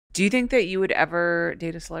Do you think that you would ever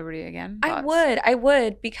date a celebrity again? I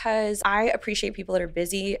would, because I appreciate people that are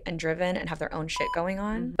busy and driven and have their own shit going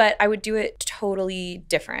on. But I would do it totally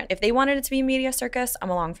different. If they wanted it to be a media circus, I'm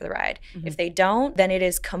along for the ride. If they don't, then it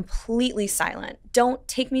is completely silent. Don't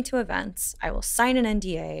take me to events. I will sign an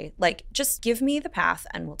NDA. Like, just give me the path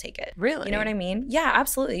and we'll take it. Really? You know what I mean? Yeah,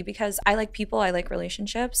 absolutely. Because I like people, I like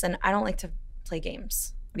relationships, and I don't like to play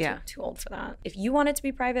games. I'm too old for that. If you want it to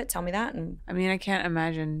be private, tell me that. And I mean, I can't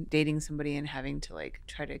imagine dating somebody and having to like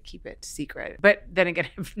try to keep it secret. But then again,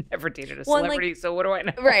 I've never dated a celebrity, so what do I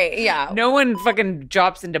know? Right, yeah. No one fucking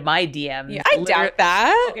drops into my DMs. Yeah, I doubt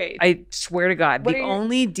that. Okay, I swear to God, the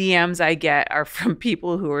only DMs I get are from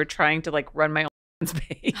people who are trying to like run my own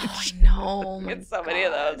page. Oh, I know. Get so many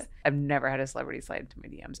of those. I've never had a celebrity slide into my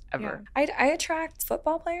DMs ever. Yeah. I attract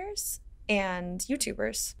football players and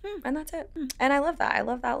YouTubers, and that's it. And I love that. I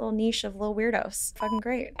love that little niche of little weirdos. Fucking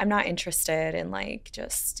great. I'm not interested in like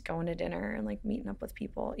just going to dinner and like meeting up with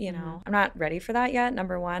people, you know. I'm not ready for that yet,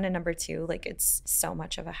 number one. And number two, like it's so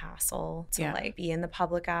much of a hassle to like be in the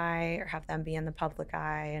public eye or have them be in the public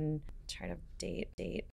eye and try to date